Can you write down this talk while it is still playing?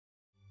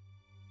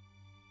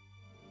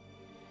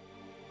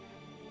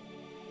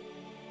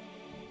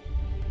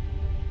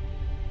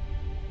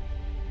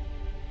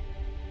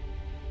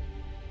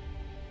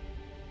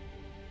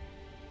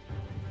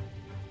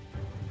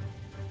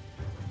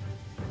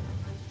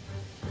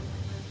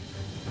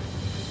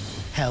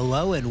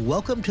Hello and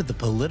welcome to the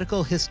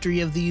Political History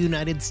of the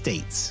United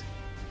States.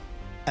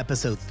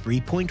 Episode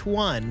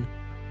 3.1,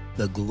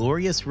 The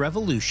Glorious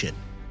Revolution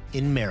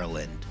in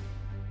Maryland.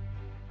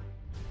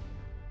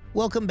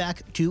 Welcome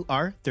back to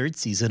our third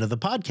season of the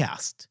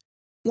podcast.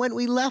 When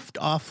we left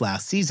off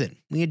last season,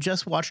 we had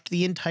just watched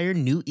the entire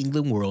New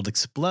England world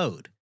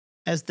explode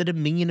as the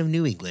Dominion of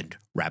New England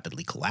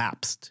rapidly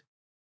collapsed.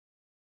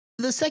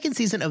 The second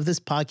season of this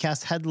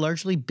podcast had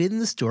largely been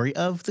the story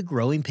of the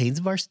growing pains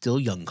of our still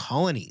young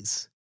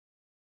colonies.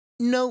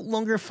 No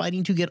longer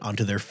fighting to get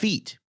onto their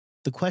feet,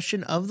 the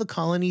question of the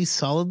colonies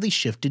solidly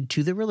shifted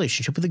to their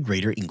relationship with the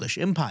greater English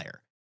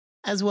Empire,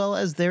 as well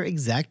as their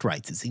exact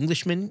rights as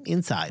Englishmen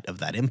inside of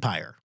that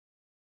empire.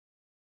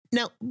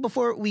 Now,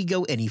 before we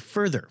go any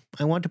further,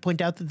 I want to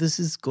point out that this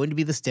is going to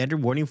be the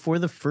standard warning for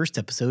the first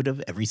episode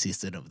of every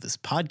season of this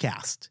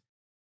podcast.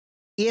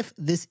 If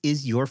this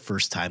is your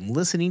first time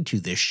listening to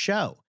this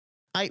show,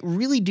 I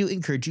really do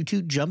encourage you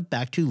to jump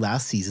back to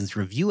last season's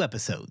review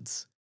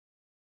episodes.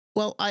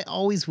 Well, I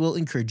always will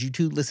encourage you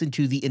to listen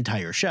to the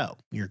entire show.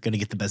 You're going to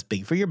get the best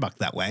bang for your buck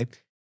that way.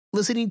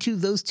 Listening to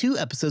those two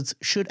episodes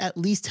should at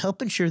least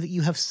help ensure that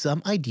you have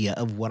some idea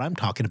of what I'm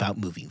talking about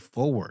moving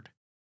forward.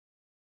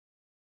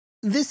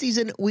 This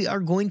season, we are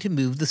going to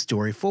move the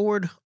story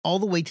forward all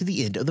the way to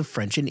the end of the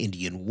French and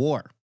Indian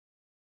War.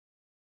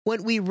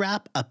 When we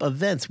wrap up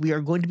events, we are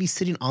going to be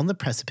sitting on the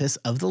precipice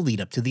of the lead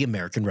up to the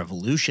American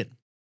Revolution.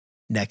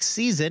 Next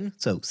season,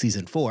 so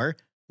season 4,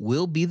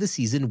 will be the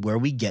season where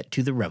we get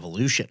to the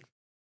Revolution.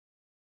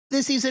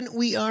 This season,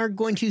 we are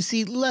going to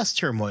see less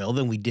turmoil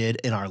than we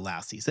did in our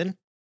last season,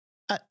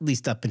 at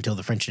least up until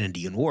the French and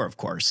Indian War, of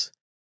course.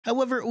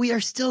 However, we are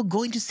still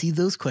going to see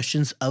those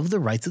questions of the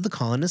rights of the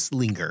colonists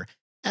linger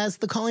as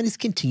the colonies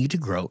continue to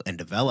grow and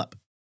develop.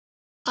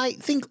 I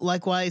think,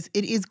 likewise,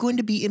 it is going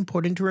to be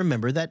important to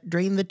remember that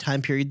during the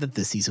time period that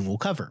this season will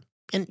cover,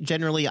 and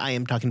generally I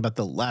am talking about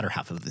the latter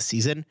half of the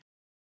season,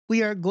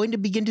 we are going to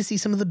begin to see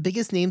some of the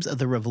biggest names of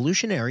the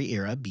Revolutionary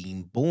era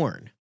being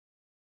born.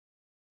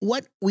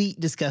 What we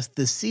discussed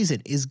this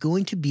season is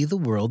going to be the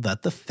world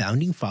that the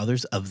founding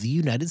fathers of the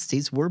United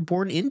States were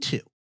born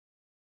into.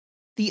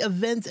 The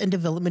events and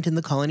development in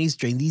the colonies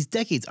during these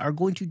decades are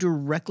going to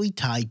directly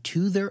tie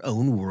to their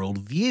own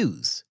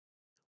worldviews.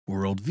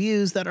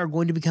 Worldviews that are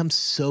going to become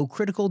so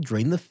critical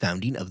during the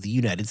founding of the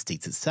United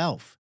States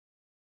itself.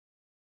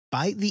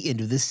 By the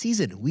end of this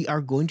season, we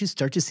are going to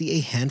start to see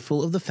a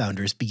handful of the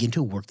founders begin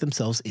to work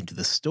themselves into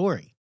the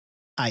story.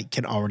 I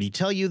can already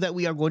tell you that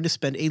we are going to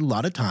spend a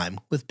lot of time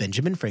with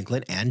Benjamin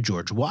Franklin and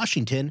George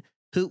Washington,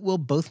 who will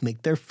both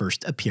make their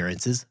first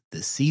appearances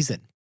this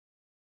season.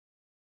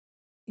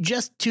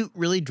 Just to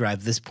really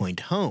drive this point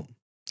home,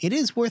 it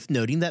is worth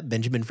noting that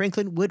Benjamin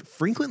Franklin would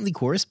frequently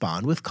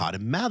correspond with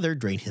Cotton Mather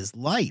during his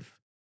life.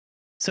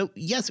 So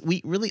yes,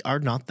 we really are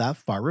not that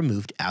far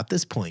removed at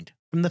this point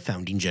from the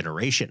founding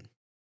generation.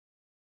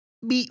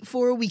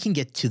 Before we can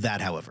get to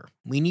that, however,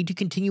 we need to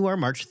continue our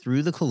march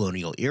through the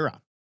colonial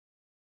era.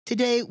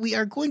 Today, we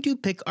are going to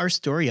pick our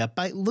story up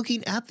by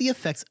looking at the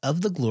effects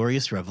of the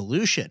Glorious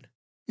Revolution.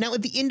 Now,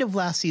 at the end of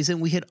last season,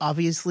 we had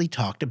obviously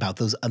talked about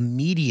those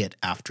immediate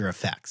after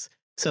effects.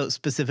 So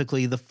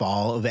specifically the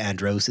fall of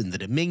Andros in the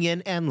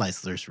Dominion and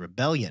Leisler's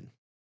Rebellion.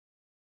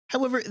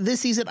 However,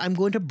 this season I'm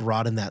going to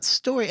broaden that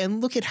story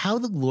and look at how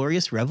the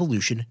Glorious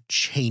Revolution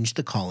changed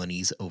the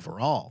colonies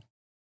overall.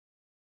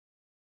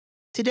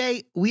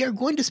 Today, we are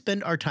going to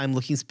spend our time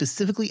looking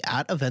specifically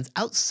at events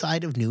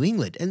outside of New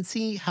England and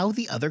see how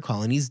the other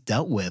colonies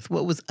dealt with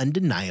what was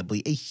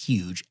undeniably a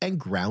huge and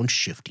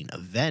ground-shifting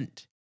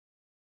event.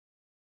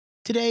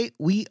 Today,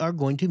 we are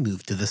going to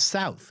move to the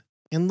South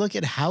and look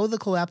at how the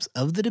collapse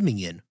of the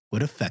Dominion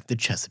would affect the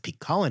Chesapeake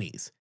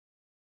colonies.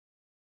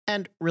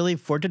 And really,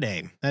 for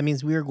today, that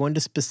means we are going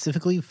to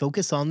specifically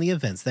focus on the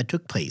events that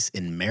took place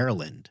in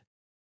Maryland.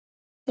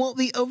 While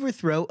the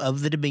overthrow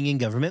of the Dominion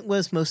government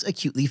was most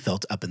acutely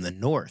felt up in the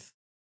North,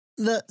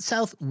 the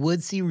South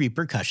would see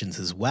repercussions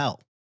as well.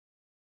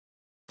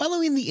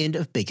 Following the end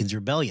of Bacon's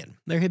Rebellion,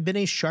 there had been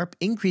a sharp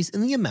increase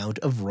in the amount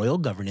of royal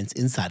governance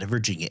inside of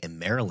Virginia and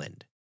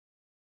Maryland.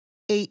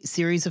 A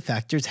series of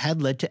factors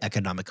had led to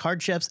economic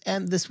hardships,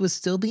 and this was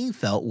still being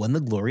felt when the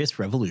Glorious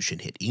Revolution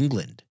hit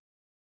England.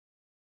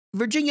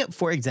 Virginia,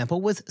 for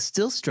example, was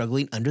still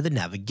struggling under the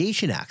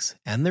Navigation Acts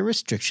and the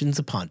restrictions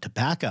upon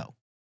tobacco.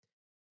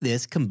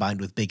 This,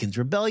 combined with Bacon's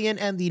Rebellion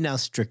and the now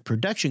strict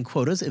production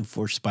quotas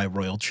enforced by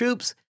royal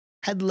troops,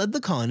 had led the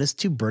colonists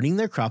to burning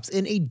their crops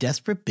in a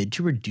desperate bid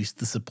to reduce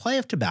the supply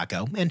of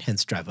tobacco and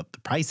hence drive up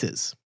the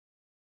prices.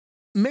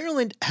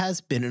 Maryland has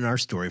been in our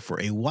story for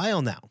a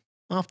while now,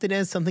 often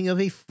as something of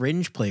a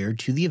fringe player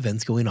to the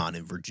events going on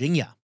in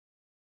Virginia.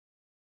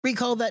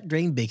 Recall that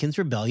during Bacon's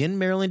Rebellion,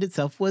 Maryland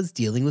itself was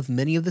dealing with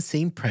many of the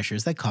same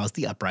pressures that caused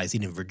the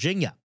uprising in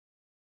Virginia.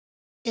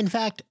 In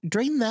fact,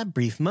 during that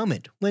brief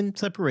moment, when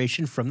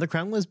separation from the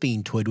crown was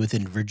being toyed with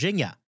in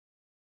Virginia,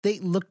 they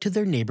looked to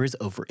their neighbors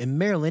over in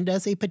Maryland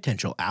as a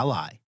potential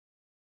ally.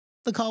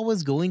 The call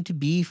was going to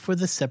be for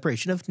the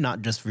separation of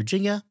not just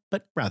Virginia,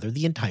 but rather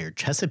the entire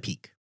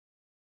Chesapeake.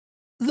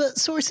 The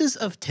sources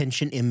of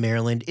tension in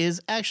Maryland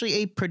is actually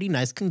a pretty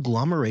nice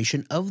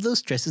conglomeration of those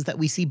stresses that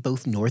we see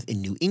both north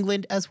in New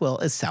England as well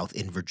as south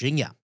in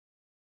Virginia.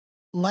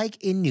 Like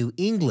in New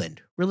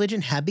England,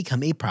 religion had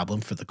become a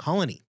problem for the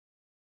colony.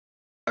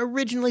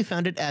 Originally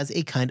founded as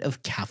a kind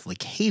of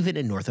Catholic haven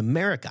in North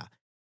America,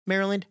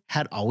 Maryland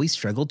had always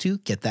struggled to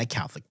get that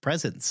Catholic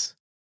presence.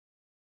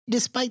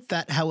 Despite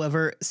that,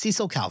 however,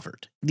 Cecil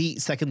Calvert, the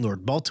second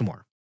Lord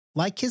Baltimore,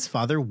 like his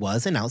father,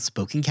 was an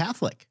outspoken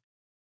Catholic.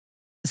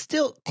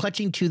 Still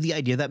clutching to the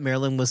idea that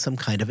Maryland was some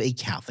kind of a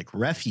Catholic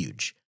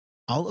refuge,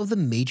 all of the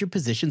major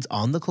positions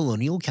on the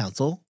colonial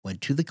council went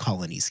to the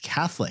colony's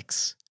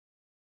Catholics.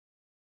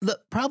 The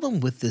problem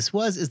with this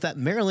is that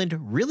Maryland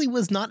really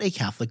was not a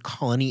Catholic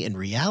colony in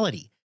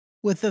reality,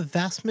 with the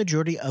vast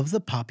majority of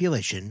the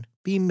population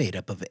being made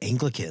up of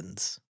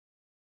Anglicans.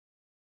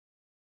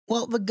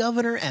 While the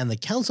governor and the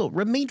council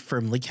remained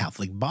firmly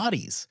Catholic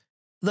bodies,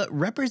 the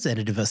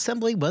Representative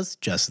Assembly was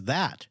just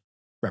that,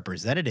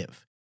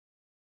 representative.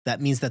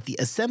 That means that the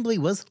assembly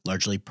was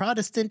largely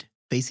Protestant,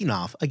 facing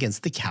off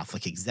against the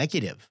Catholic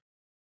executive.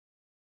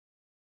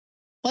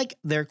 Like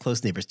their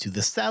close neighbors to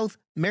the south,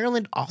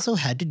 Maryland also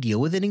had to deal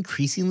with an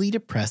increasingly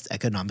depressed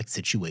economic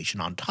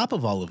situation on top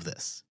of all of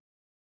this.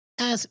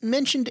 As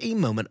mentioned a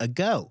moment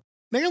ago,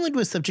 Maryland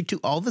was subject to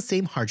all the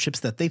same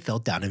hardships that they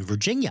felt down in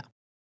Virginia.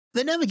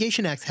 The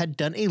Navigation Acts had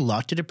done a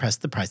lot to depress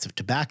the price of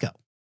tobacco.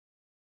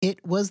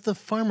 It was the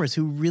farmers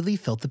who really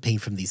felt the pain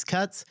from these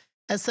cuts,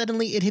 as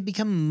suddenly it had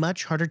become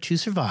much harder to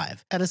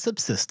survive at a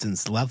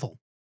subsistence level.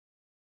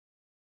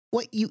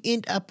 What you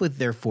end up with,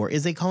 therefore,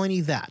 is a colony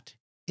that,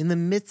 in the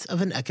midst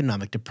of an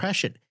economic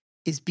depression,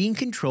 is being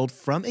controlled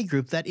from a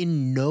group that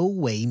in no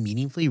way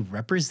meaningfully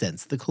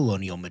represents the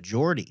colonial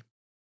majority.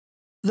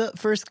 The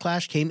first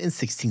clash came in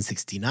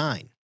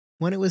 1669,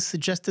 when it was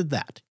suggested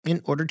that,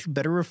 in order to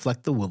better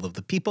reflect the will of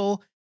the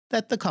people,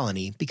 that the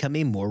colony become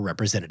a more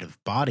representative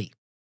body.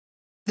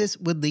 This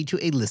would lead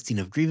to a listing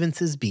of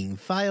grievances being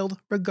filed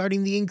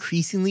regarding the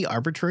increasingly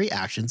arbitrary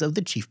actions of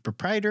the chief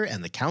proprietor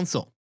and the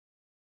council.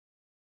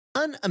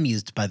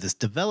 Unamused by this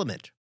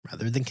development,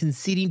 rather than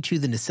conceding to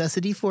the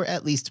necessity for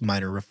at least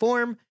minor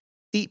reform,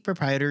 the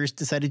proprietors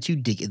decided to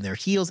dig in their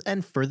heels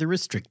and further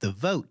restrict the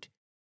vote,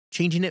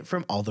 changing it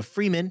from all the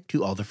freemen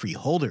to all the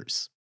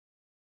freeholders.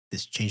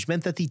 This change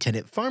meant that the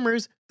tenant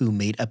farmers, who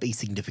made up a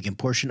significant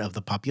portion of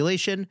the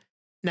population,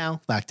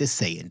 now lacked a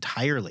say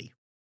entirely.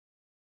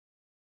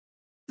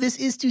 This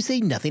is to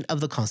say nothing of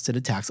the constant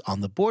attacks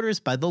on the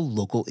borders by the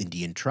local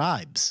Indian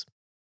tribes.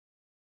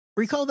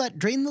 Recall that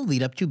during the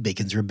lead up to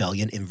Bacon's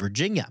rebellion in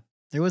Virginia,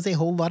 there was a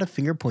whole lot of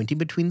finger pointing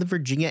between the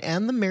Virginia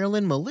and the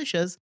Maryland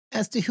militias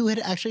as to who had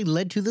actually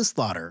led to the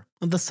slaughter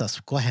of the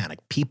Susquehannock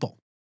people.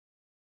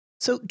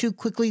 So, to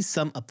quickly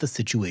sum up the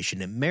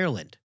situation in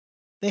Maryland,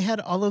 they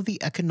had all of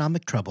the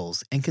economic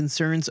troubles and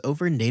concerns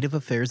over native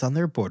affairs on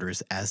their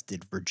borders, as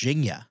did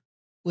Virginia,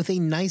 with a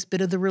nice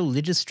bit of the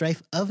religious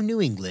strife of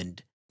New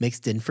England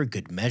mixed in for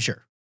good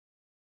measure.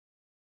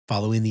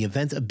 Following the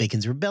events of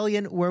Bacon's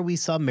Rebellion, where we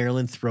saw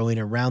Maryland throwing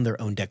around their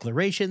own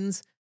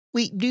declarations,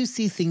 we do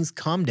see things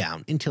calm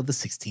down until the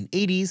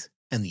 1680s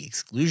and the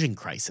Exclusion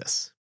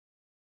Crisis.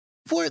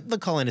 For the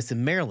colonists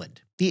in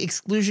Maryland, the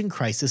Exclusion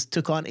Crisis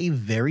took on a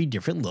very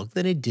different look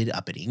than it did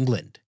up in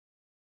England.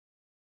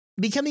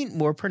 Becoming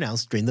more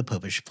pronounced during the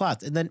Popish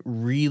plots and then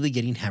really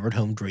getting hammered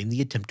home during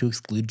the attempt to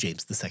exclude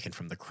James II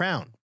from the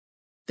crown,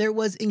 there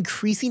was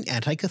increasing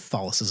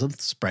anti-Catholicism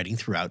spreading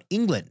throughout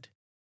England.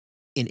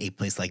 In a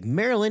place like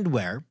Maryland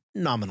where,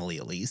 nominally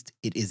at least,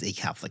 it is a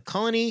Catholic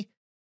colony,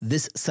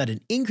 this sudden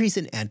increase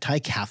in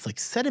anti-Catholic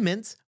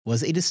sentiments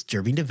was a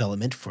disturbing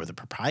development for the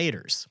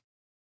proprietors.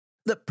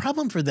 The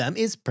problem for them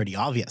is pretty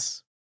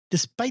obvious.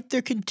 Despite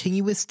their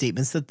continuous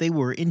statements that they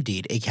were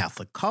indeed a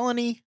Catholic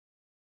colony,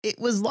 it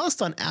was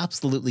lost on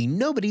absolutely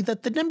nobody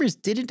that the numbers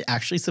didn't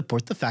actually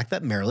support the fact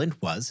that Maryland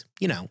was,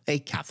 a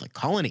Catholic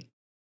colony.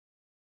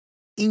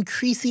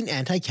 Increasing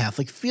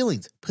anti-Catholic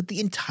feelings put the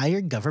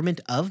entire government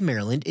of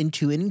Maryland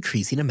into an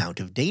increasing amount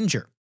of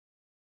danger.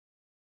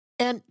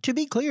 And to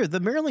be clear, the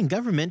Maryland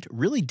government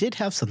really did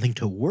have something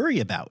to worry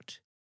about.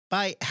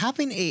 By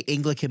having an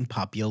Anglican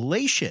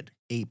population,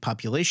 a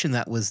population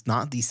that was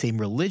not the same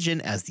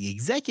religion as the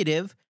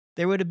executive,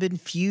 there would have been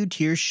few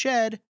tears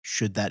shed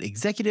should that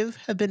executive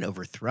have been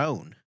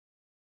overthrown.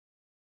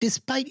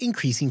 Despite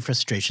increasing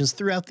frustrations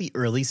throughout the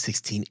early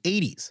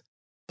 1680s,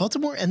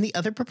 Baltimore and the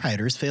other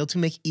proprietors failed to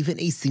make even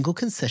a single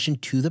concession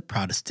to the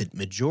Protestant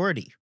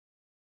majority.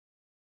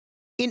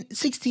 In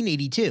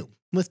 1682,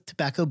 with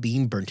tobacco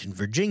being burnt in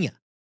Virginia,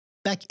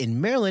 back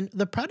in Maryland,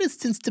 the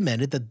Protestants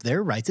demanded that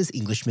their rights as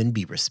Englishmen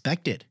be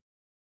respected.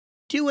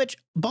 To which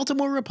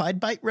Baltimore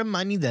replied by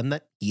reminding them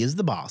that he is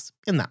the boss,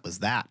 and that was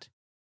that.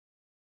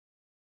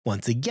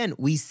 Once again,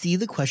 we see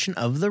the question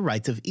of the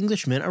rights of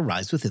Englishmen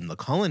arise within the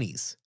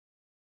colonies.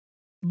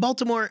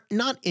 Baltimore,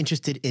 not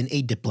interested in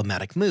a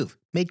diplomatic move,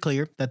 made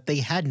clear that they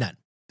had none,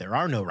 there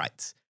are no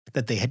rights,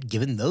 that they had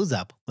given those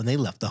up when they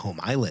left the home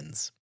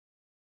islands.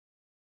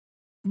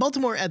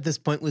 Baltimore at this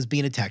point was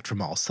being attacked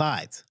from all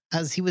sides,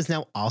 as he was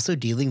now also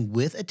dealing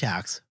with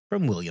attacks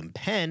from William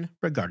Penn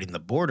regarding the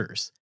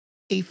borders,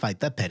 a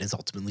fight that Penn is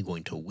ultimately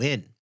going to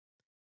win.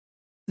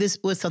 This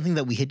was something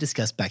that we had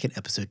discussed back in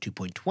episode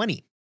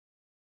 2.20.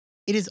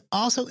 It is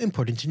also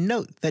important to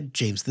note that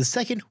James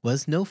II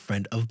was no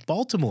friend of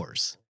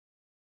Baltimore's.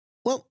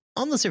 Well,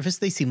 on the surface,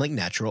 they seem like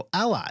natural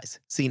allies.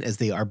 Seeing as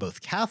they are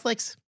both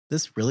Catholics,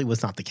 this really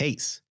was not the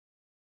case.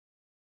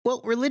 While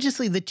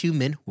religiously the two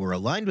men were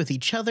aligned with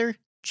each other,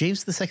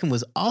 James II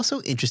was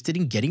also interested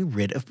in getting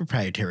rid of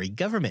proprietary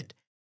government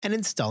and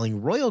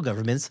installing royal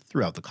governments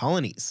throughout the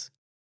colonies.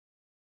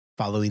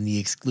 Following the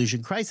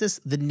exclusion crisis,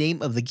 the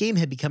name of the game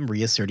had become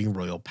reasserting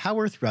royal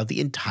power throughout the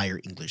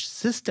entire English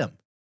system.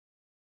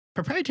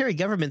 Proprietary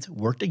governments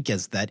worked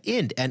against that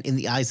end and, in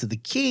the eyes of the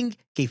king,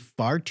 gave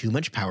far too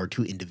much power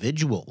to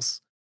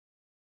individuals.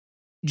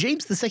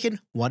 James II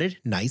wanted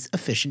nice,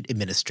 efficient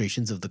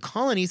administrations of the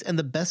colonies, and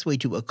the best way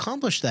to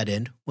accomplish that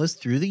end was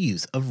through the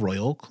use of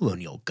royal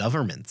colonial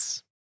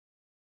governments.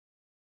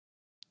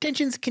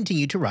 Tensions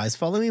continued to rise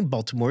following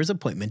Baltimore's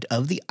appointment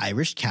of the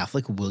Irish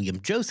Catholic William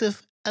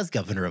Joseph as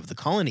governor of the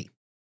colony.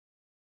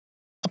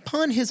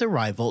 Upon his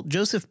arrival,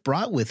 Joseph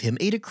brought with him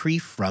a decree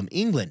from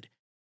England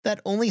that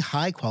only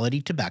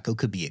high-quality tobacco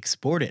could be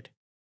exported.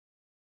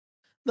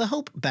 The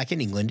hope back in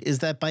England is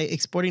that by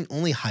exporting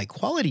only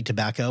high-quality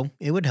tobacco,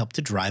 it would help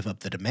to drive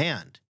up the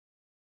demand.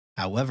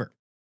 However,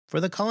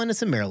 for the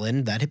colonists in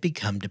Maryland that had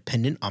become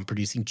dependent on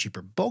producing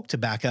cheaper bulk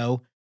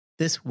tobacco,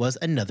 this was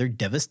another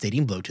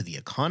devastating blow to the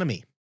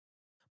economy.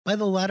 By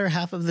the latter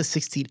half of the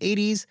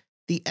 1680s,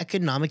 the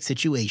economic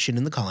situation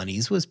in the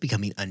colonies was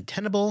becoming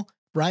untenable,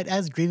 right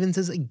as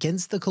grievances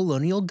against the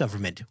colonial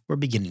government were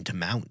beginning to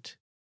mount.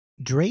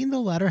 During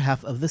the latter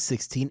half of the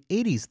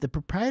 1680s, the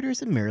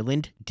proprietors in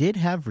Maryland did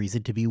have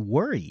reason to be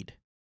worried.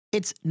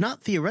 It's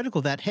not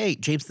theoretical that, hey,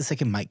 James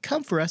II might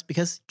come for us,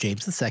 because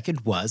James II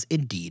was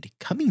indeed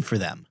coming for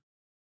them.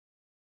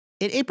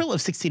 In April of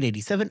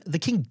 1687, the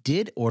king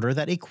did order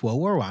that a quo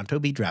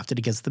warranto be drafted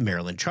against the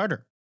Maryland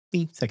Charter,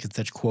 the second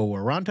such quo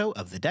warranto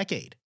of the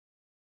decade.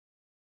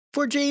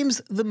 For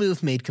James, the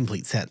move made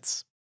complete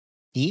sense.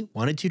 He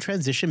wanted to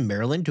transition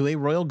Maryland to a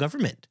royal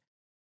government.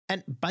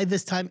 And by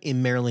this time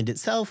in Maryland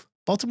itself,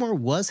 Baltimore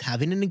was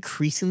having an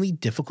increasingly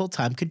difficult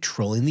time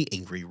controlling the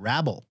angry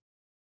rabble.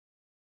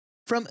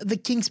 From the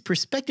king's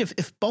perspective,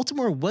 if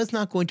Baltimore was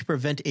not going to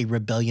prevent a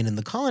rebellion in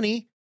the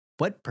colony,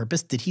 what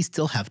purpose did he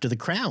still have to the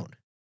crown?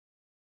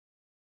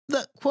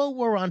 The quo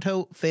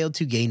warranto failed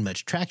to gain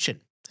much traction,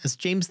 as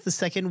James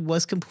II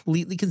was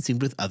completely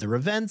consumed with other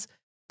events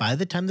by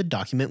the time the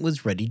document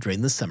was ready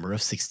during the summer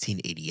of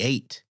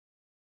 1688.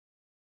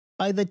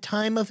 By the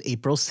time of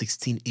April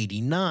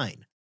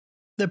 1689,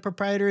 the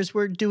proprietors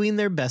were doing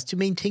their best to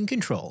maintain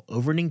control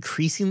over an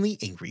increasingly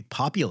angry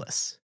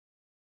populace.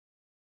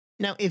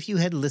 Now, if you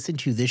had listened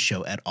to this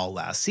show at all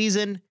last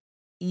season,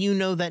 you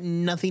know that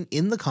nothing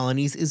in the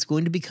colonies is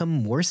going to become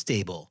more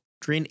stable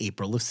during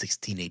April of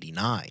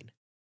 1689.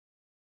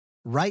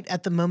 Right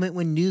at the moment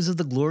when news of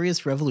the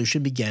Glorious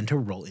Revolution began to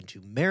roll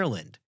into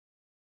Maryland,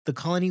 the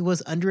colony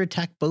was under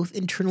attack both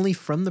internally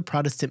from the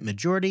Protestant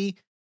majority,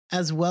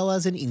 as well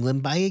as in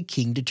England by a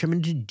king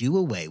determined to do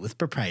away with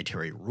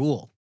proprietary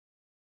rule.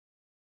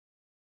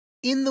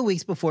 In the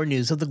weeks before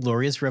news of the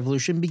Glorious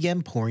Revolution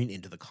began pouring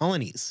into the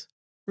colonies,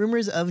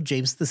 rumors of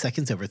James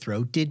II's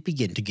overthrow did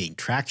begin to gain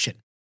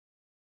traction.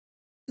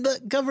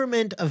 The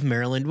government of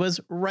Maryland was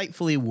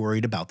rightfully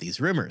worried about these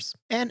rumors,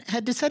 and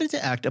had decided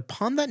to act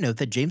upon that note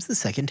that James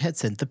II had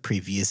sent the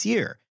previous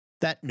year,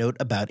 that note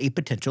about a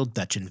potential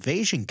Dutch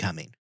invasion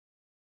coming.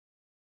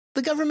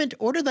 The government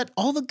ordered that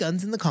all the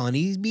guns in the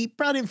colonies be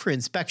brought in for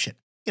inspection,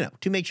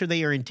 to make sure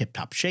they are in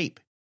tip-top shape.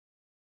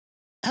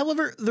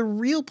 However, the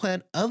real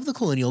plan of the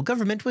colonial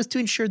government was to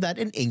ensure that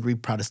an angry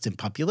Protestant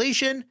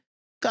population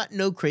got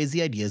no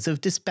crazy ideas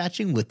of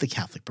dispatching with the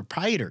Catholic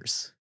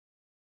proprietors.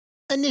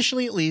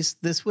 Initially, at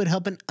least, this would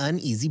help an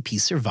uneasy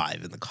peace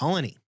survive in the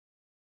colony.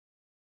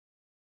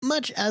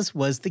 Much as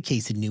was the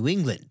case in New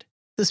England,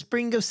 the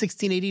spring of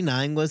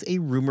 1689 was a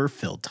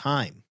rumor-filled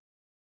time.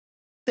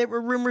 There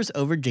were rumors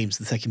over James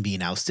II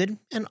being ousted,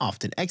 and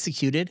often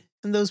executed,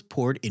 and those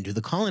poured into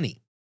the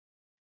colony.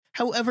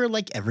 However,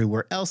 like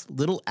everywhere else,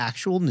 little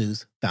actual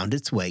news found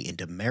its way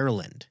into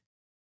Maryland.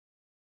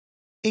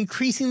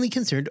 Increasingly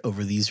concerned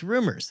over these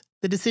rumors,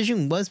 the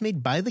decision was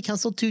made by the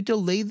council to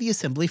delay the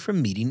assembly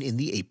from meeting in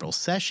the April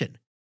session.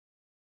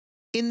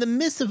 In the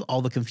midst of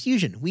all the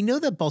confusion, we know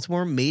that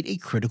Baltimore made a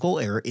critical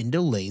error in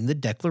delaying the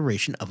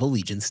declaration of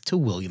allegiance to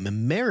William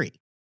and Mary.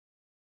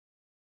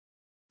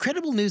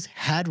 Credible news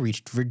had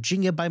reached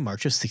Virginia by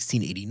March of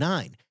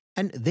 1689,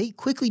 and they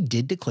quickly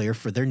did declare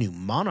for their new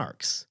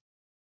monarchs.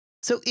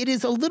 So it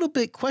is a little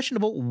bit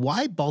questionable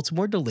why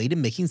Baltimore delayed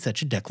in making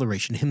such a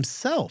declaration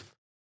himself.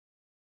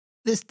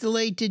 This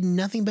delay did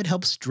nothing but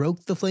help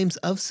stoke the flames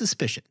of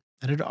suspicion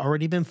that had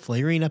already been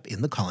flaring up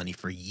in the colony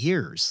for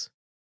years.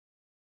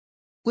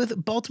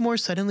 With Baltimore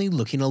suddenly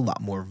looking a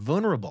lot more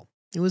vulnerable,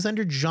 it was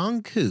under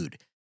John Coode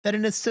that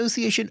an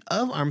association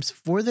of arms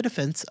for the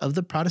defense of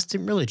the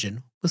Protestant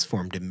religion was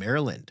formed in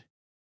Maryland.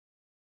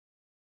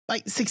 By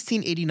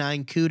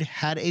 1689, Coode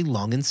had a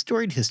long and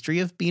storied history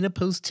of being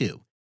opposed to,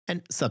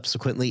 and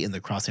subsequently in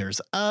the crosshairs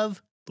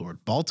of,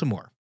 Lord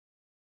Baltimore.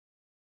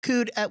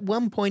 Coode, at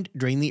one point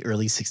during the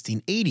early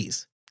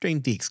 1680s, during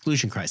the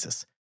Exclusion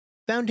Crisis,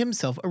 found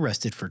himself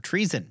arrested for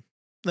treason,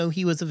 though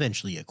he was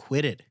eventually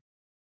acquitted.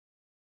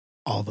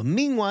 All the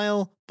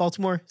meanwhile,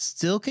 Baltimore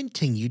still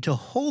continued to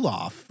hold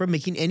off from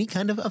making any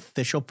kind of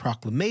official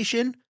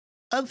proclamation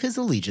of his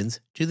allegiance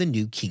to the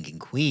new king and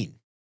queen.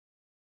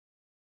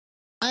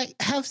 I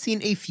have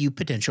seen a few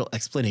potential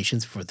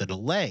explanations for the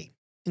delay,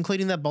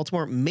 including that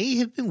Baltimore may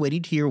have been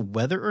waiting to hear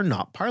whether or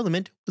not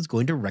Parliament was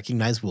going to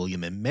recognize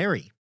William and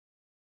Mary.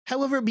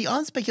 However,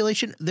 beyond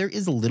speculation, there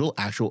is little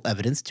actual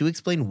evidence to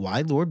explain why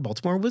Lord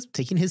Baltimore was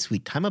taking his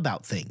sweet time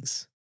about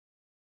things.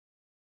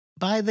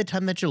 By the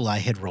time that July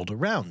had rolled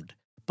around,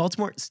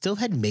 Baltimore still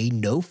had made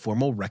no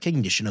formal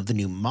recognition of the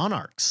new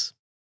monarchs.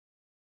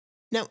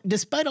 Now,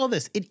 despite all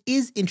this, it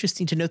is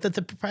interesting to note that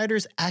the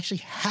proprietors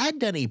actually had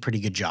done a pretty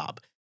good job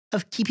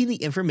of keeping the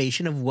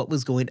information of what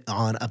was going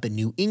on up in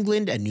New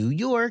England and New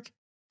York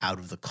out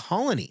of the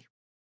colony.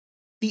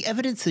 The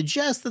evidence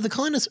suggests that the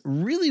colonists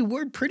really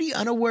were pretty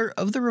unaware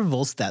of the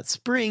revolts that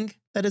spring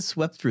that had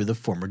swept through the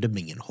former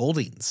Dominion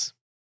holdings.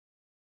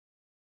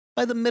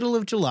 By the middle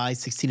of July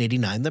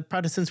 1689, the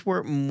Protestants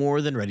were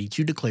more than ready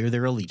to declare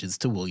their allegiance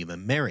to William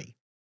and Mary,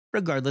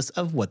 regardless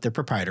of what their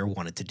proprietor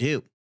wanted to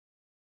do.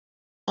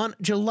 On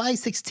July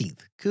 16th,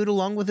 Coode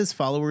along with his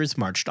followers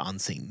marched on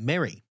St.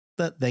 Mary,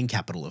 the then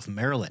capital of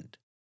Maryland.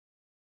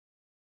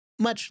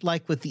 Much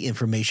like with the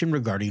information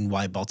regarding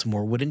why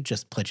Baltimore wouldn't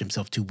just pledge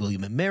himself to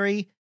William and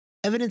Mary,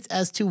 evidence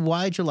as to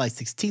why July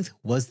 16th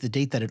was the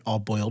date that it all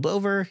boiled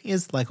over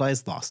is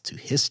likewise lost to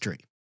history.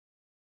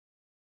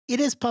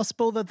 It is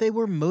possible that they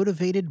were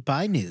motivated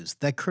by news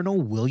that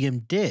Colonel William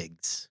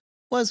Digges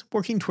was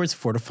working towards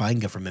fortifying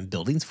government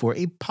buildings for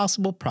a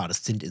possible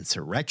Protestant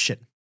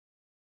insurrection.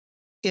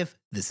 If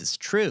this is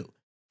true,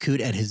 Coode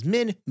and his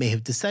men may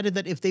have decided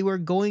that if they were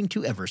going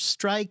to ever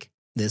strike,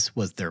 this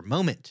was their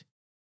moment.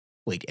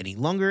 Wait any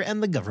longer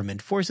and the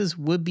government forces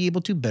would be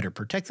able to better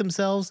protect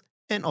themselves,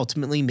 and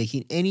ultimately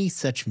making any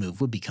such move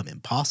would become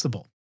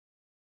impossible.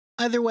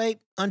 Either way,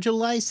 on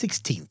July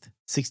 16th,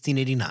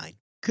 1689,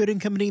 Coode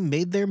and Company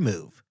made their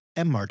move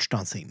and marched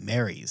on St.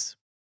 Mary's.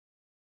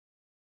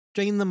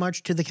 During the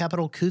march to the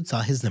capital, Coode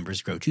saw his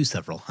numbers grow to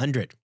several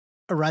hundred.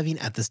 Arriving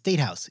at the State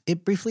House,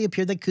 it briefly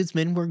appeared that Coode's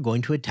men were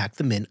going to attack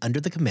the men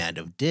under the command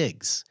of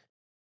Digges.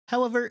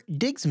 However,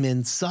 Digges'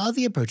 men saw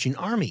the approaching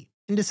army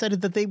and decided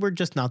that they were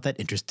just not that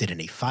interested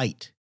in a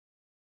fight.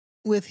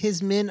 With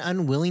his men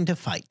unwilling to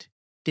fight,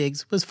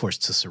 Digges was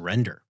forced to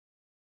surrender.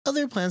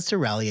 Other plans to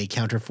rally a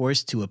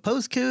counterforce to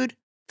oppose Coode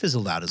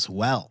fizzled out as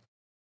well.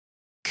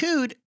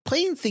 Coode,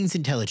 playing things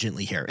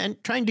intelligently here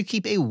and trying to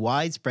keep a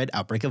widespread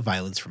outbreak of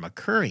violence from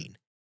occurring,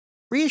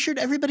 reassured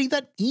everybody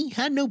that he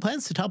had no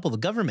plans to topple the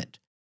government,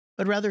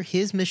 but rather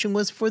his mission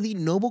was for the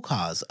noble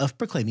cause of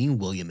proclaiming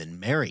William and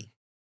Mary.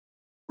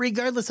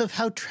 Regardless of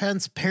how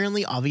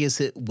transparently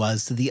obvious it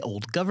was to the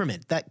old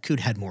government that Coode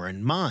had more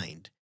in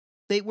mind,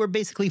 they were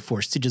basically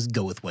forced to just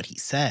go with what he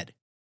said.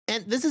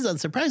 And this is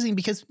unsurprising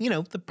because,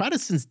 the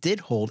Protestants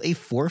did hold a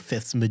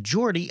 4/5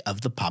 majority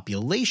of the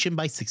population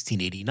by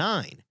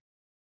 1689.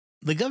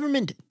 The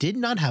government did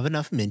not have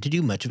enough men to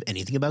do much of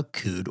anything about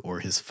Coode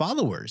or his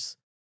followers.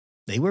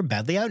 They were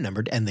badly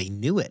outnumbered and they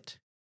knew it.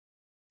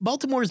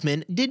 Baltimore's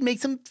men did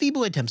make some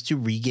feeble attempts to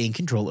regain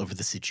control over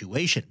the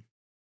situation.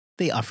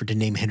 They offered to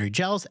name Henry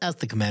Giles as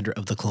the commander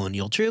of the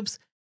colonial troops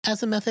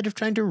as a method of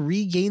trying to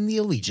regain the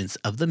allegiance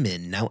of the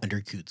men now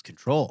under Coode's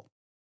control,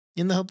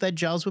 in the hope that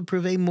Giles would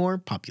prove a more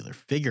popular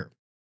figure.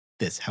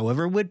 This,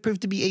 however, would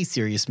prove to be a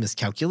serious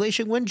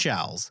miscalculation when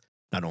Giles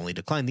not only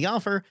declined the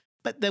offer,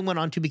 but then went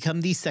on to become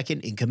the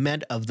second in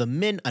command of the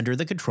men under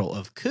the control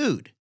of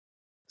Coode.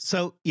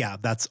 So yeah,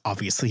 that's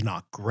obviously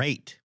not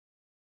great.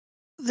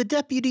 The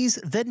deputies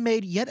then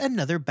made yet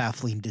another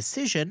baffling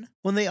decision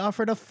when they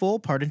offered a full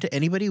pardon to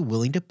anybody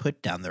willing to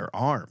put down their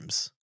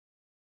arms.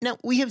 Now,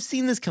 we have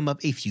seen this come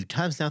up a few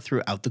times now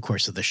throughout the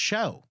course of the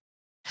show.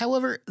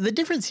 However, the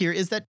difference here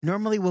is that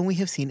normally when we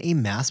have seen a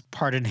mass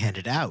pardon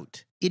handed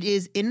out, it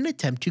is in an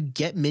attempt to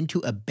get men to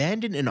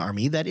abandon an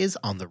army that is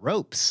on the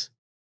ropes.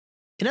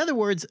 In other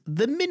words,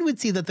 the men would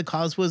see that the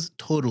cause was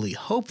totally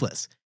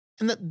hopeless,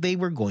 and that they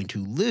were going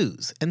to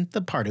lose, and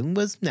the pardon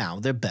was now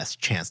their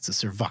best chance to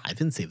survive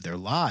and save their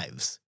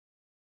lives.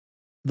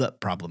 The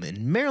problem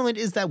in Maryland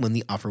is that when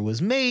the offer was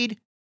made,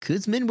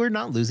 Coode's men were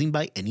not losing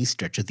by any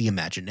stretch of the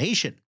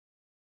imagination.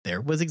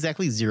 There was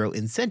exactly zero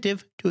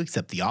incentive to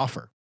accept the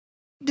offer.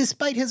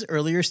 Despite his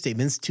earlier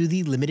statements to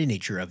the limited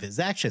nature of his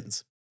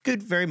actions,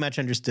 Coode very much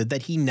understood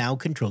that he now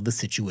controlled the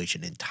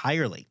situation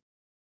entirely.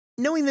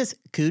 Knowing this,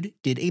 Coode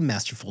did a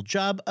masterful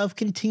job of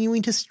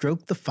continuing to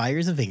stoke the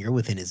fires of anger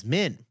within his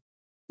men.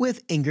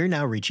 With anger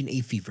now reaching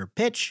a fever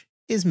pitch,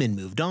 his men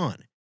moved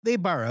on. They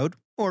borrowed,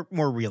 or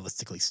more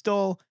realistically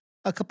stole,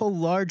 a couple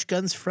large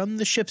guns from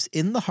the ships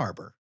in the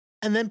harbor,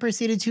 and then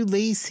proceeded to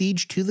lay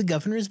siege to the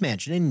governor's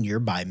mansion in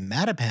nearby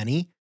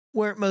Mattapony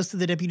where most of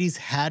the deputies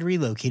had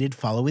relocated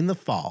following the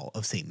fall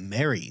of St.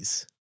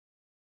 Mary's.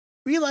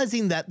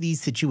 Realizing that the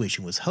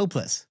situation was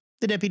hopeless,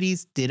 the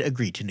deputies did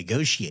agree to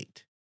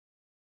negotiate.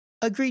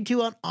 Agreed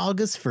to on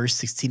August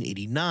 1st,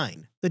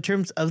 1689, the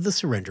terms of the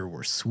surrender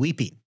were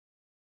sweeping.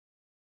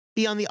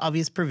 Beyond the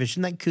obvious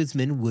provision that Cood's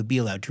men would be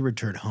allowed to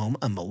return home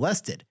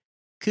unmolested,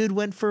 Cood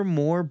went for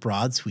more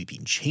broad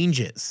sweeping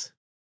changes.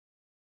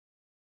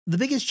 The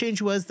biggest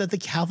change was that the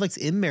Catholics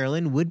in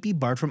Maryland would be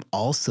barred from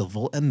all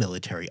civil and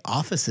military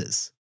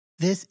offices.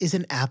 This is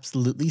an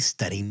absolutely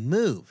stunning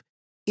move,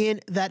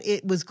 in that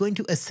it was going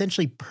to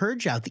essentially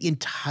purge out the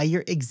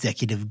entire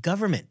executive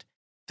government,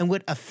 and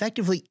would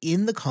effectively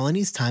end the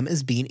colony's time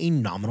as being a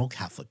nominal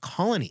Catholic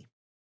colony.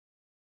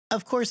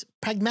 Of course,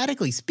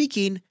 pragmatically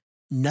speaking,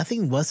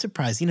 nothing was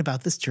surprising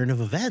about this turn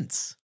of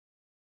events.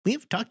 We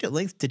have talked at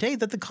length today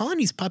that the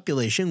colony's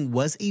population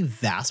was a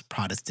vast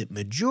Protestant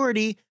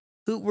majority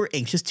who were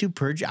anxious to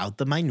purge out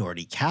the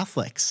minority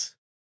Catholics,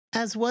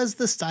 as was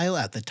the style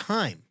at the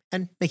time,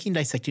 and making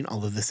dissecting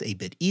all of this a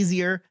bit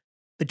easier,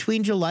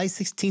 between July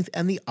 16th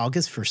and the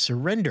August 1st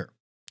surrender,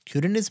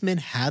 Cood and his men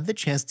had the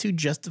chance to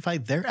justify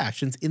their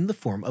actions in the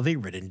form of a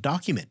written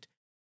document,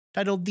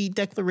 titled the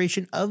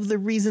Declaration of the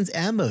Reasons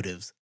and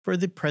Motives for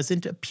the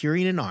Present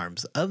Appearing in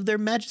Arms of Their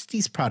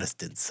Majesties'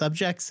 Protestant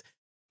Subjects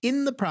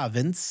in the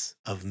Province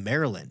of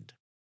Maryland.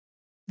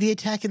 The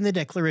attack in the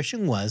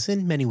Declaration was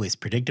in many ways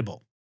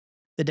predictable.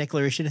 The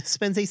Declaration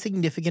spends a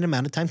significant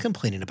amount of time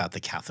complaining about the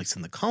Catholics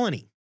in the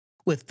colony,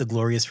 with the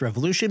Glorious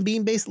Revolution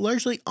being based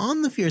largely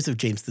on the fears of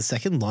James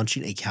II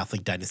launching a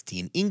Catholic dynasty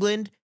in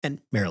England,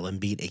 and Maryland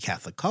being a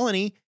Catholic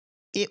colony.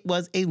 It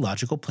was a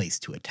logical place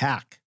to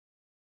attack.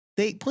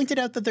 They pointed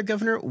out that their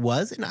governor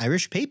was an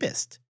Irish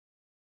papist.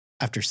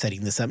 After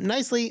setting this up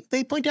nicely,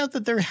 they point out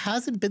that there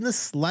hasn't been the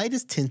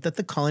slightest hint that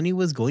the colony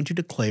was going to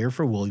declare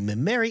for William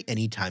and Mary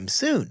anytime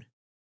soon.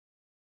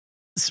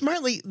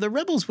 Smartly, the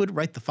rebels would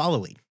write the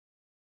following: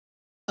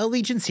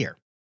 "Allegiance here,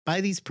 by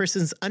these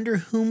persons under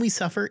whom we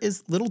suffer,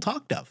 is little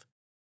talked of,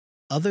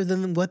 other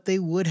than what they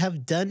would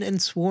have done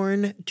and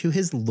sworn to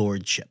his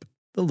lordship,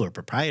 the Lord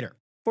Proprietor,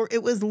 for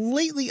it was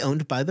lately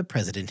owned by the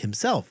President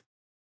himself,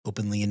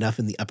 openly enough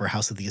in the upper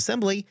house of the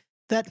Assembly,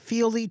 that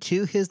fealty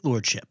to his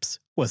lordships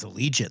was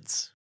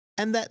allegiance,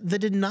 and that the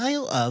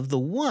denial of the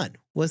one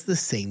was the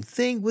same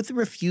thing with the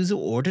refusal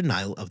or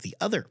denial of the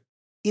other,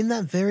 in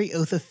that very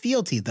oath of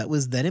fealty that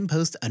was then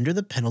imposed under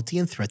the penalty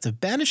and threats of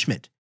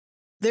banishment.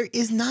 There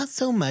is not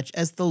so much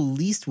as the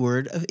least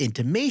word of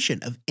intimation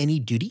of any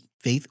duty,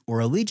 faith, or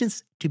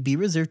allegiance to be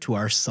reserved to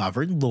our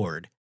sovereign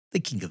lord, the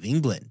King of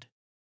England."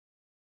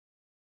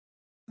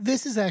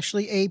 This is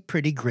actually a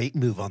pretty great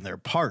move on their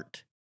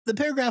part. The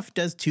paragraph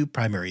does two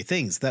primary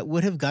things that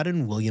would have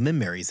gotten William and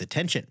Mary's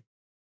attention.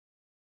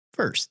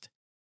 First,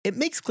 it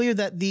makes clear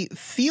that the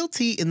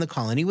fealty in the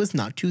colony was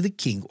not to the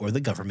king or the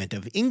government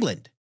of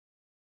England.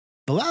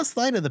 The last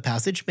line of the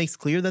passage makes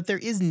clear that there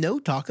is no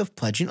talk of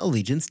pledging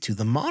allegiance to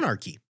the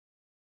monarchy.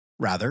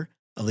 Rather,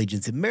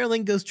 allegiance in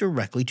Maryland goes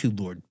directly to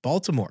Lord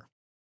Baltimore.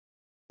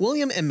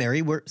 William and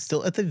Mary were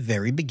still at the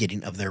very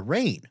beginning of their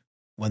reign,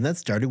 one that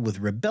started with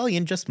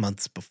rebellion just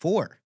months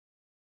before.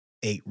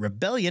 A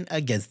rebellion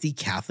against the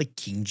Catholic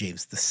King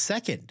James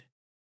II.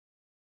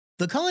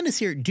 The colonists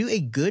here do a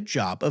good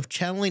job of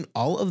channeling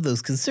all of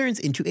those concerns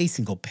into a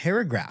single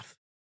paragraph.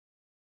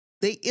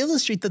 They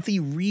illustrate that the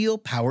real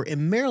power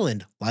in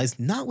Maryland lies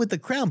not with the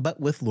crown but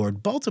with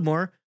Lord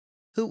Baltimore,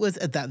 who was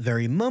at that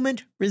very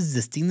moment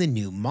resisting the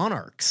new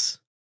monarchs.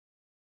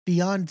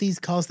 Beyond these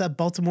calls that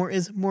Baltimore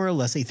is more or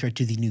less a threat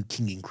to the new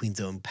king and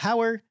queen's own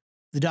power,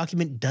 the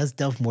document does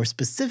delve more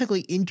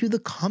specifically into the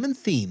common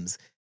themes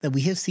that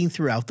we have seen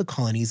throughout the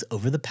colonies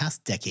over the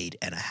past decade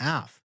and a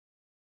half,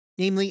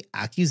 namely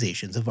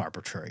accusations of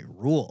arbitrary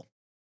rule.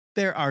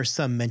 There are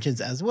some mentions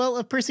as well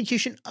of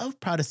persecution of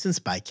Protestants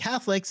by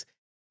Catholics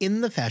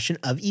in the fashion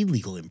of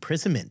illegal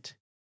imprisonment.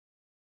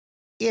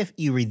 If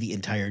you read the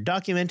entire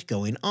document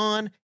going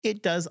on,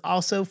 it does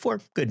also,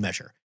 for good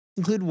measure,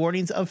 include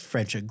warnings of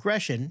French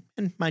aggression,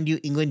 and mind you,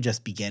 England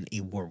just began a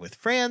war with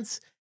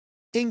France,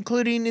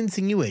 including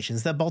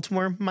insinuations that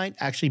Baltimore might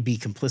actually be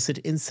complicit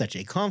in such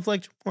a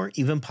conflict, or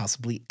even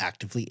possibly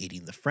actively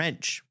aiding the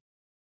French.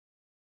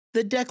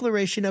 The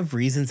Declaration of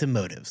Reasons and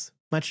Motives,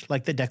 much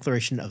like the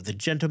Declaration of the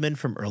Gentleman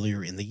from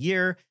earlier in the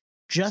year,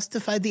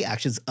 justified the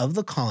actions of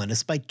the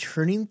colonists by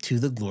turning to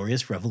the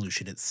Glorious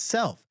Revolution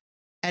itself,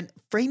 and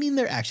framing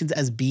their actions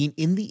as being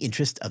in the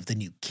interest of the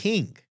new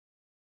king.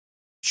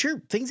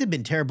 Sure, things had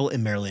been terrible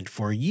in Maryland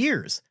for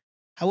years.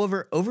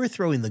 However,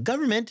 overthrowing the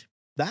government,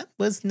 that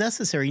was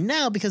necessary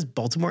now because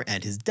Baltimore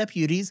and his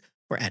deputies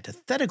were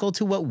antithetical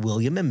to what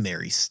William and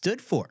Mary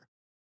stood for.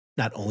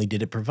 Not only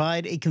did it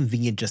provide a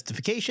convenient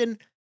justification,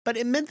 but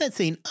it meant that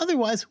saying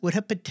otherwise would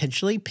have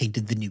potentially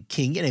painted the new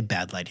king in a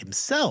bad light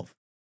himself,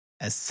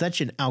 as such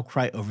an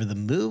outcry over the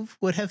move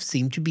would have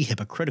seemed to be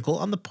hypocritical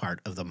on the part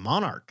of the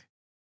monarch.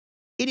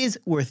 It is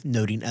worth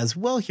noting as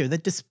well here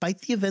that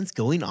despite the events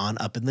going on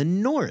up in the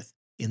north,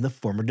 in the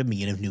former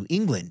Dominion of New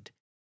England,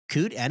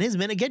 Cood and his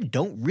men again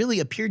don't really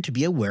appear to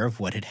be aware of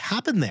what had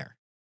happened there.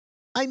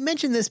 I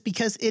mention this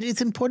because it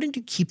is important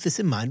to keep this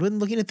in mind when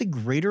looking at the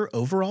greater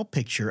overall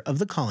picture of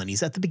the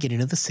colonies at the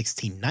beginning of the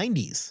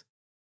 1690s.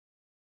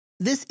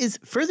 This is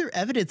further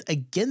evidence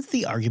against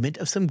the argument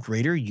of some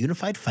greater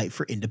unified fight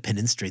for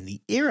independence during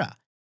the era,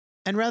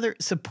 and rather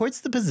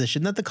supports the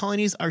position that the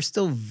colonies are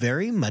still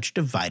very much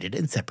divided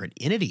in separate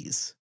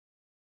entities.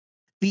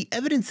 The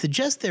evidence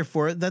suggests,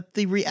 therefore, that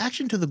the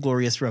reaction to the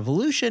Glorious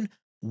Revolution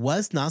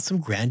was not some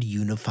grand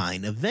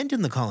unifying event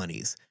in the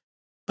colonies,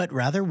 but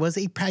rather was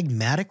a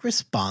pragmatic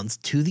response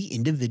to the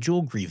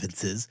individual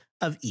grievances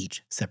of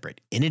each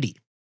separate entity.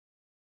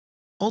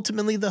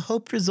 Ultimately, the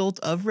hoped result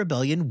of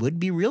rebellion would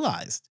be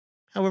realized.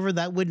 However,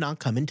 that would not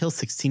come until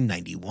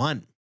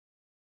 1691.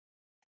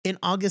 In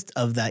August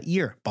of that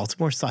year,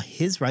 Baltimore saw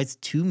his rights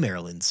to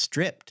Maryland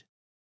stripped.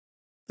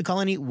 The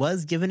colony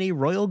was given a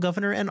royal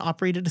governor and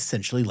operated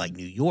essentially like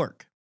New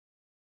York.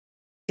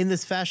 In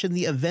this fashion,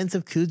 the events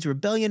of Cood's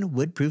rebellion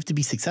would prove to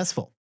be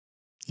successful.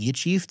 He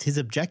achieved his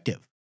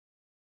objective.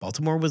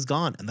 Baltimore was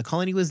gone, and the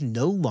colony was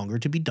no longer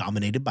to be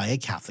dominated by a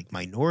Catholic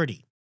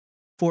minority.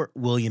 For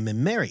William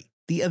and Mary,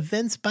 the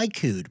events by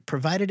Coode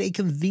provided a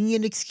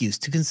convenient excuse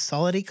to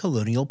consolidate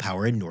colonial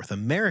power in North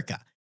America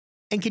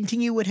and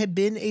continue what had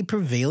been a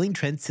prevailing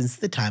trend since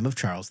the time of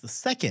Charles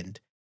II,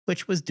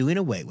 which was doing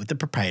away with the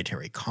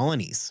proprietary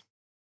colonies.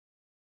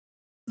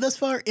 Thus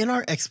far in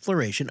our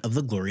exploration of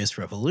the Glorious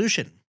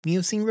Revolution, we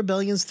have seen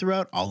rebellions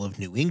throughout all of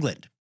New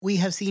England. We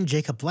have seen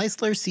Jacob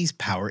Leisler seize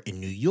power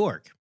in New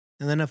York,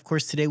 and then of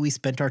course today we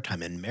spent our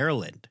time in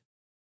Maryland.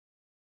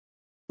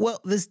 Well,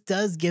 this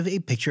does give a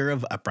picture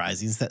of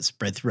uprisings that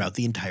spread throughout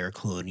the entire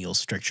colonial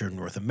structure of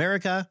North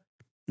America.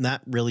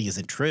 That really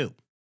isn't true.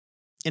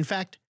 In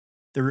fact,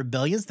 the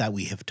rebellions that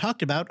we have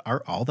talked about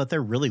are all that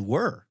there really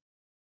were.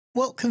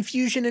 Well,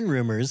 confusion and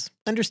rumors,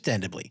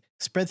 understandably,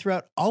 spread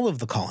throughout all of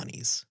the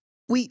colonies.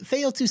 We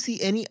fail to see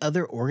any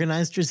other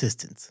organized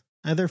resistance,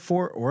 either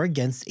for or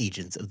against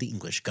agents of the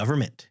English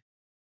government.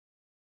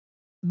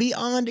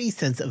 Beyond a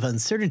sense of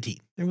uncertainty,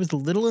 there was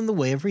little in the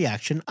way of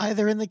reaction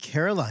either in the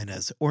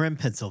Carolinas or in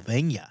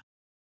Pennsylvania.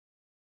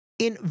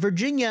 In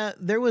Virginia,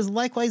 there was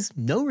likewise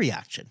no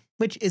reaction,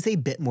 which is a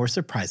bit more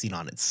surprising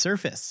on its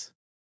surface.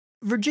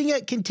 Virginia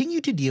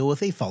continued to deal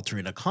with a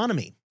faltering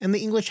economy, and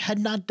the English had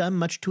not done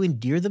much to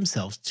endear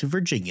themselves to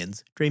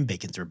Virginians during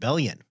Bacon's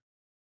Rebellion.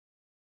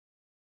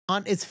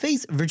 On its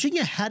face,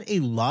 Virginia had a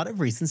lot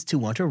of reasons to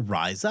want to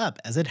rise up,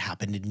 as it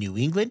happened in New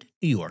England,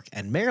 New York,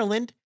 and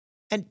Maryland,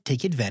 and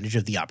take advantage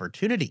of the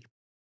opportunity.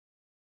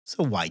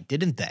 So why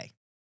didn't they?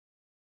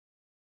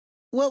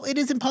 Well, it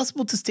is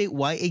impossible to state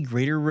why a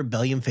greater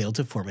rebellion failed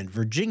to form in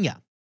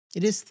Virginia.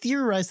 It is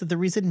theorized that the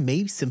reason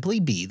may simply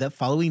be that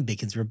following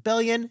Bacon's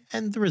Rebellion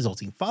and the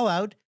resulting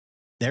fallout,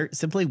 there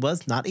simply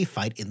was not a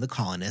fight in the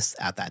colonists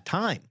at that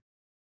time.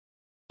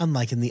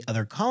 Unlike in the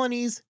other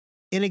colonies,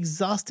 an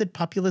exhausted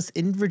populace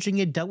in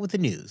Virginia dealt with the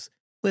news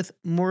with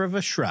more of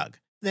a shrug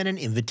than an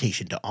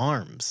invitation to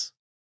arms.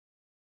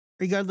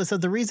 Regardless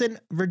of the reason,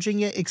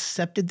 Virginia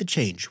accepted the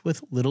change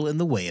with little in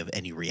the way of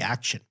any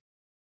reaction.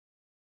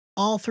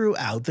 All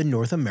throughout the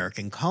North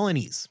American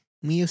colonies,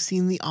 we have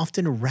seen the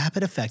often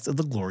rapid effects of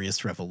the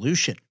Glorious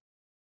Revolution.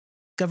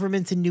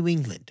 Governments in New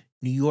England,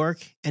 New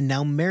York, and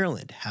now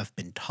Maryland have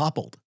been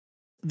toppled.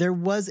 There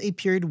was a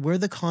period where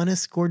the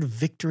colonists scored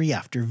victory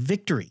after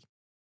victory.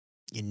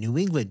 In New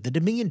England, the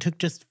Dominion took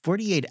just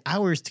 48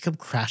 hours to come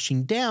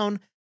crashing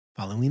down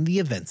following the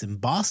events in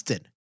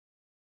Boston.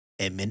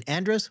 Edmund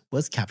Andros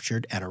was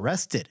captured and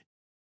arrested.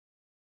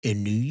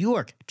 In New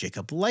York,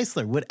 Jacob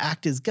Leisler would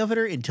act as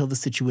governor until the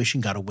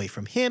situation got away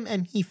from him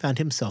and he found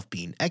himself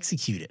being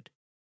executed.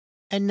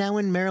 And now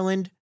in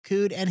Maryland,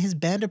 Coode and his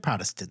band of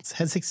Protestants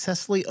had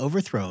successfully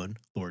overthrown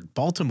Lord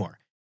Baltimore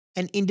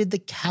and ended the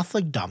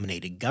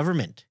Catholic-dominated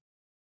government.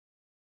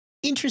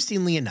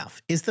 Interestingly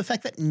enough is the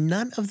fact that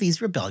none of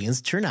these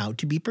rebellions turn out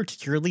to be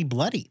particularly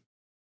bloody.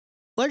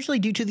 Largely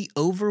due to the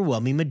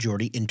overwhelming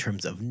majority in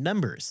terms of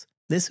numbers,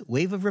 this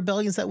wave of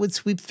rebellions that would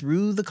sweep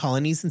through the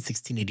colonies in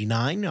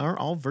 1689 are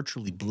all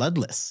virtually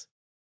bloodless.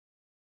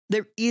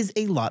 There is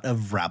a lot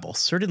of rabble,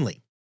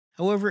 certainly.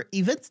 However,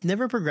 events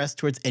never progressed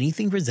towards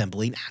anything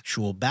resembling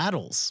actual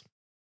battles.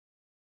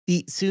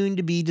 The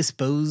soon-to-be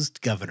disposed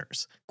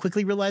governors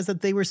quickly realized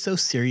that they were so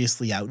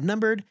seriously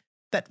outnumbered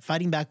that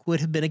fighting back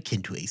would have been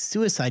akin to a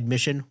suicide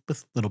mission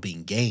with little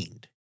being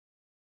gained.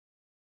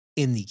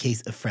 In the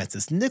case of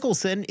Francis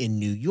Nicholson in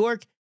New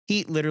York,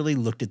 he literally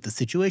looked at the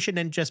situation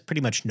and just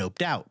pretty much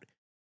noped out,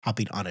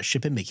 hopping on a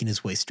ship and making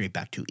his way straight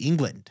back to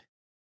England.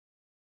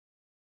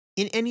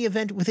 In any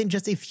event, within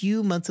just a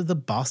few months of the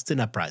Boston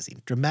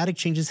Uprising, dramatic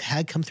changes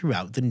had come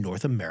throughout the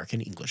North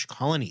American English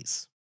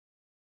colonies.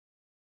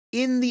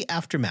 In the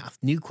aftermath,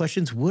 new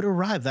questions would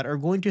arrive that are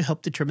going to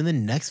help determine the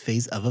next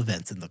phase of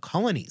events in the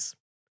colonies.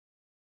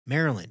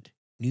 Maryland,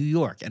 New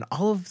York, and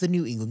all of the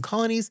New England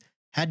colonies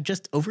had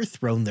just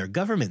overthrown their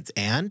governments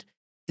and,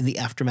 in the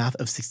aftermath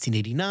of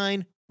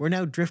 1689, were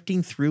now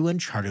drifting through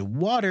uncharted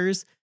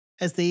waters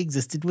as they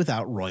existed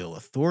without royal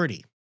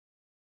authority.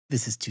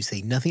 This is to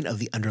say nothing of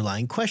the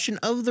underlying question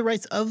of the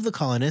rights of the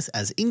colonists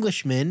as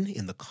Englishmen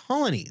in the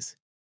colonies.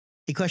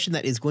 a question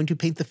that is going to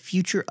paint the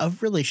future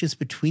of relations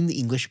between the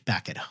English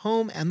back at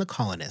home and the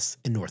colonists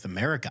in North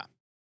America.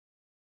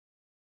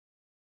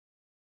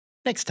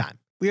 Next time,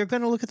 we are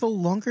going to look at the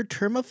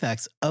longer-term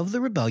effects of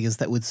the rebellions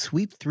that would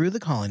sweep through the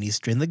colonies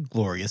during the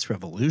Glorious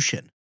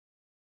Revolution.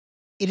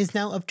 It is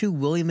now up to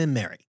William and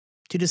Mary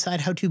to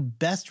decide how to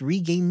best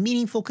regain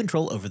meaningful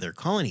control over their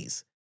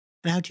colonies,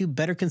 and how to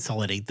better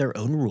consolidate their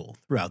own rule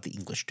throughout the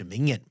English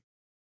Dominion.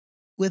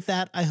 With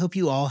that, I hope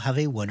you all have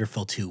a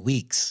wonderful 2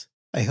 weeks.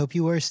 I hope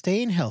you are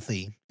staying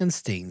healthy and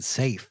staying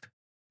safe.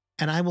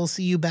 And I will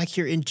see you back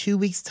here in 2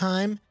 weeks'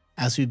 time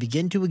as we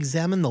begin to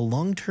examine the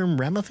long-term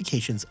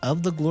ramifications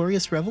of the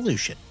Glorious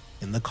Revolution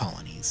in the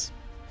colonies.